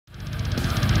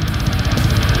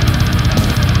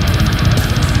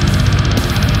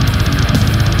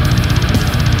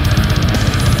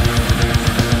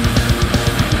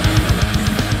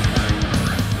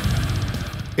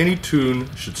any tune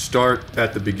should start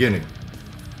at the beginning,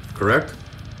 correct?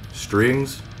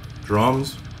 Strings,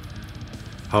 drums.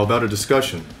 How about a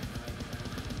discussion?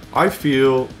 I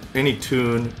feel any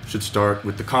tune should start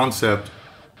with the concept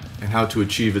and how to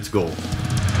achieve its goal.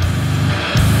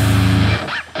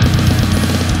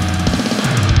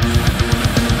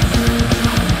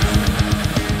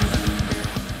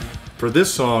 For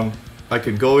this song, I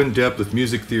could go in depth with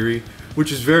music theory,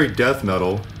 which is very death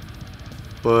metal,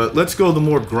 but let's go the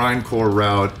more grindcore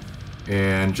route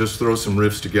and just throw some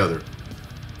riffs together.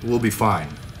 We'll be fine.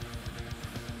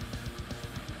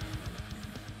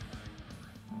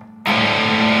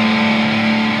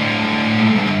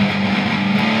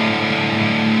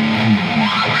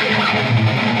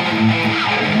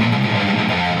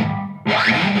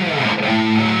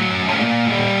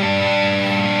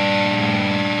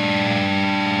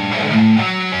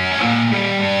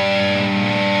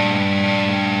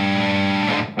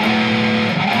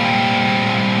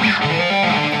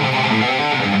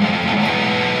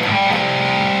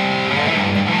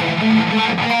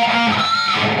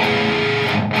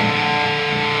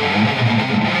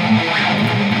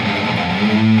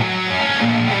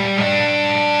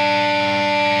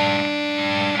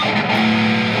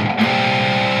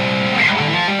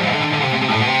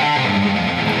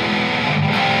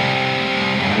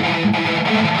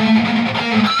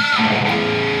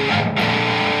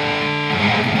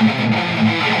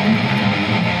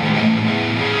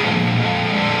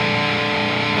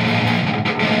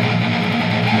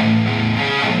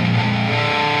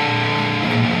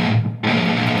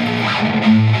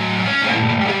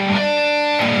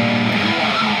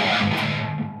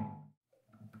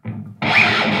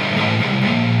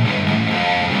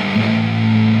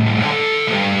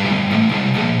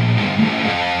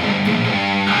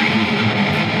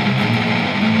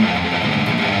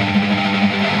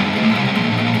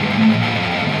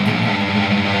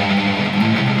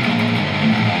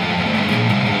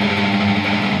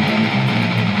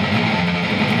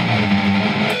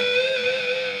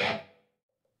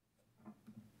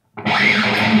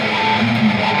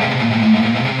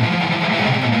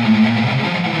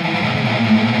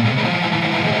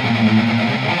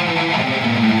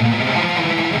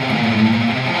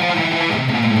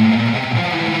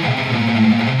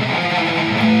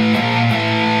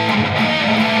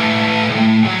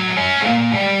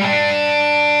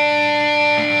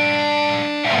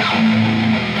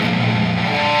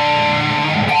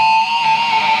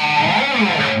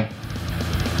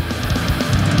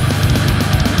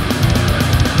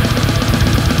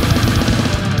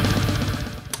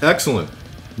 Excellent.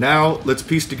 Now let's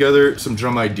piece together some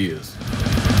drum ideas.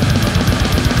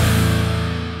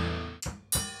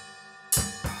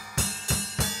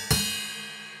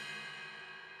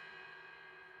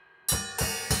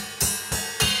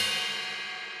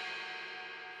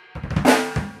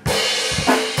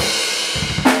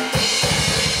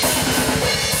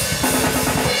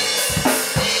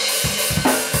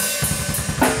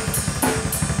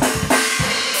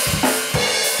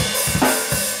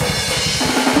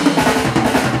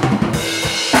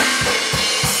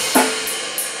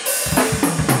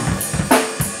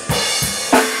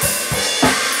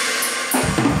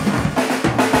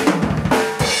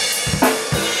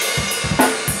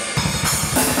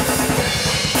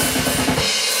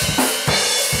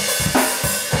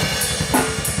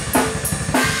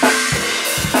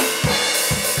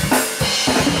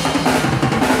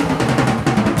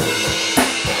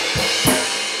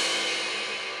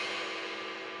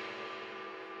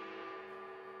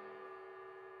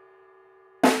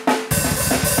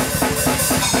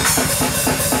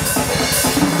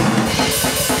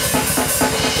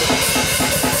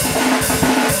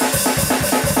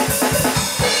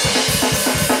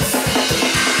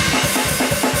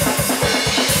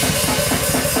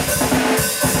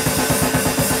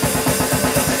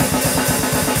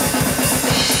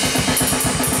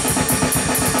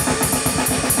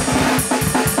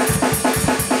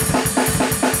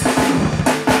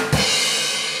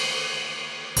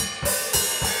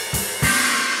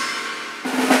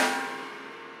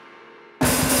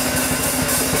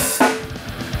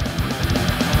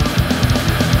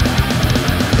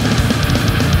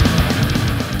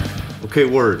 Okay,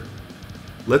 word.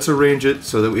 Let's arrange it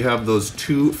so that we have those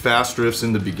two fast riffs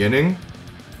in the beginning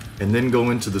and then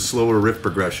go into the slower riff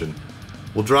progression.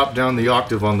 We'll drop down the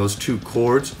octave on those two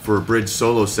chords for a bridge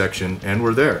solo section and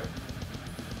we're there.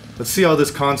 Let's see how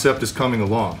this concept is coming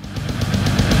along.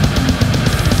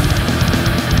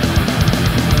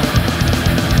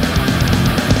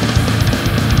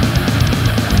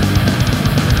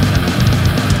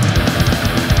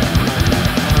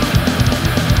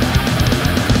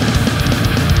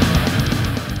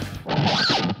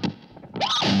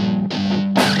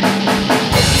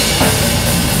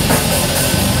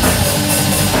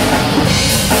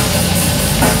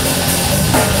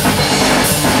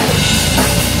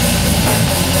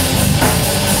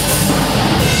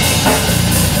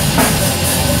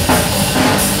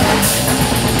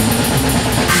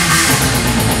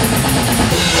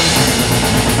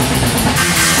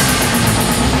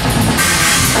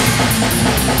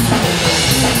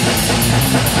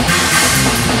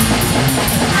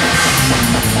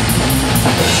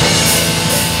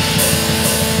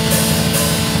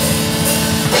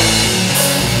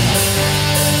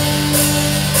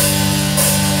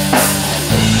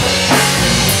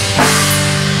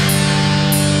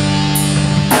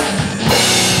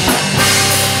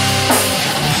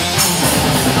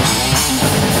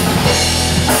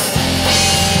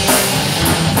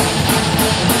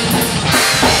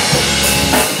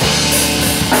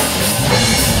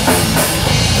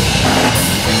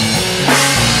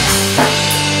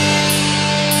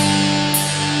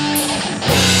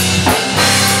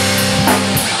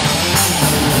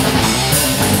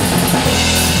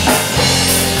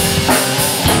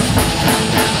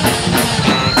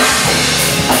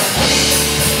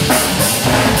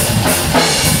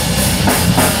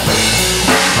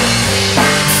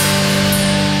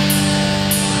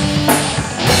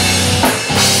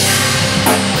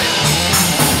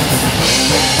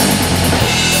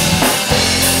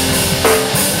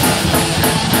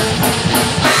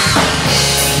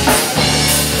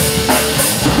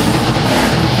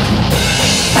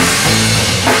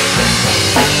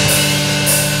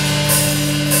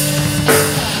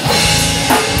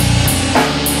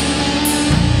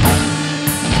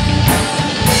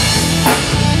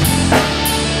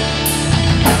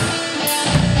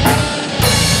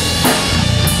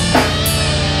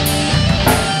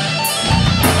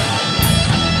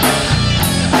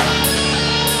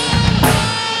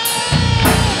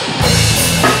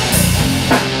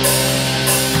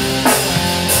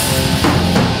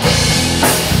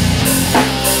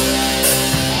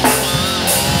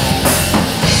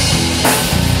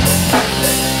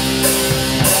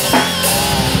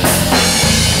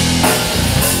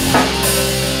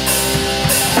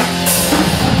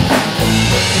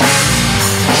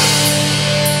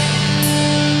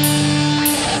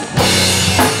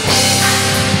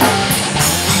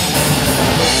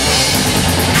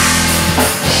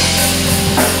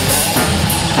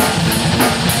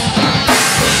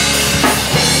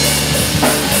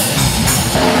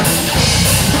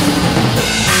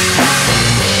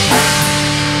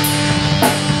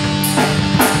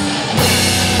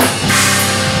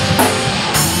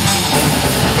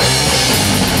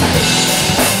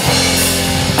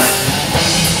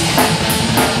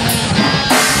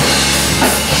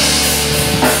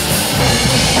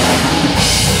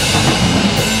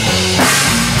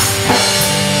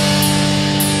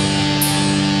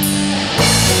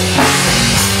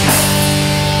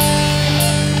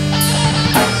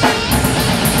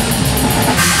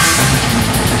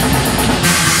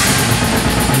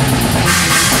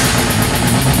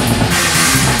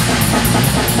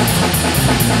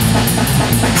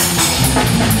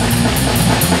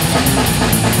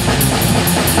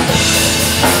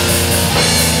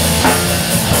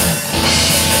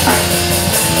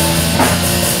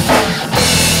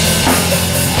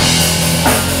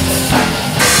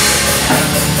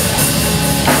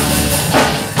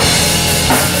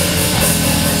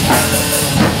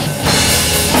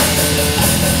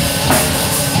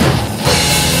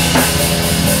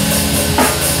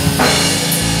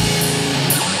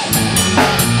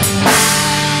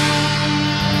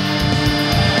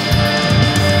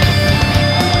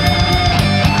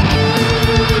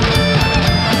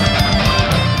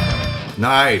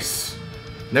 Nice.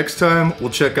 Next time, we'll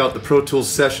check out the Pro Tools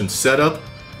session setup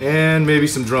and maybe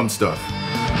some drum stuff.